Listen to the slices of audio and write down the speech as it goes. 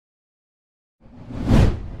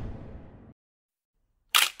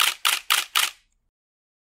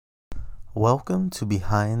Welcome to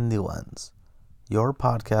Behind the Lens, your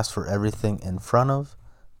podcast for everything in front of,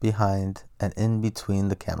 behind, and in between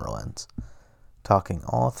the camera lens, talking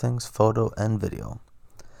all things photo and video,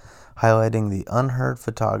 highlighting the unheard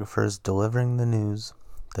photographers delivering the news,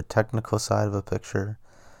 the technical side of a picture,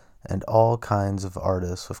 and all kinds of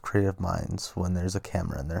artists with creative minds when there's a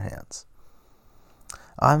camera in their hands.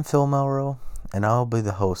 I'm Phil Melro, and I'll be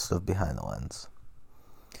the host of Behind the Lens.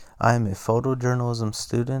 I am a photojournalism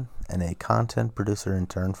student and a content producer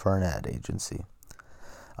intern for an ad agency.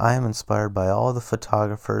 I am inspired by all the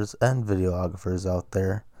photographers and videographers out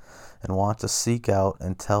there and want to seek out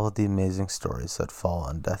and tell the amazing stories that fall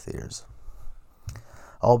on deaf ears.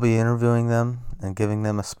 I'll be interviewing them and giving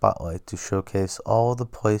them a spotlight to showcase all the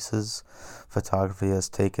places photography has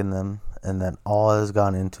taken them and that all has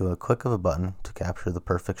gone into a click of a button to capture the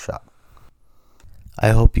perfect shot.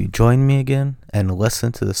 I hope you join me again and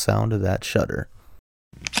listen to the sound of that shutter.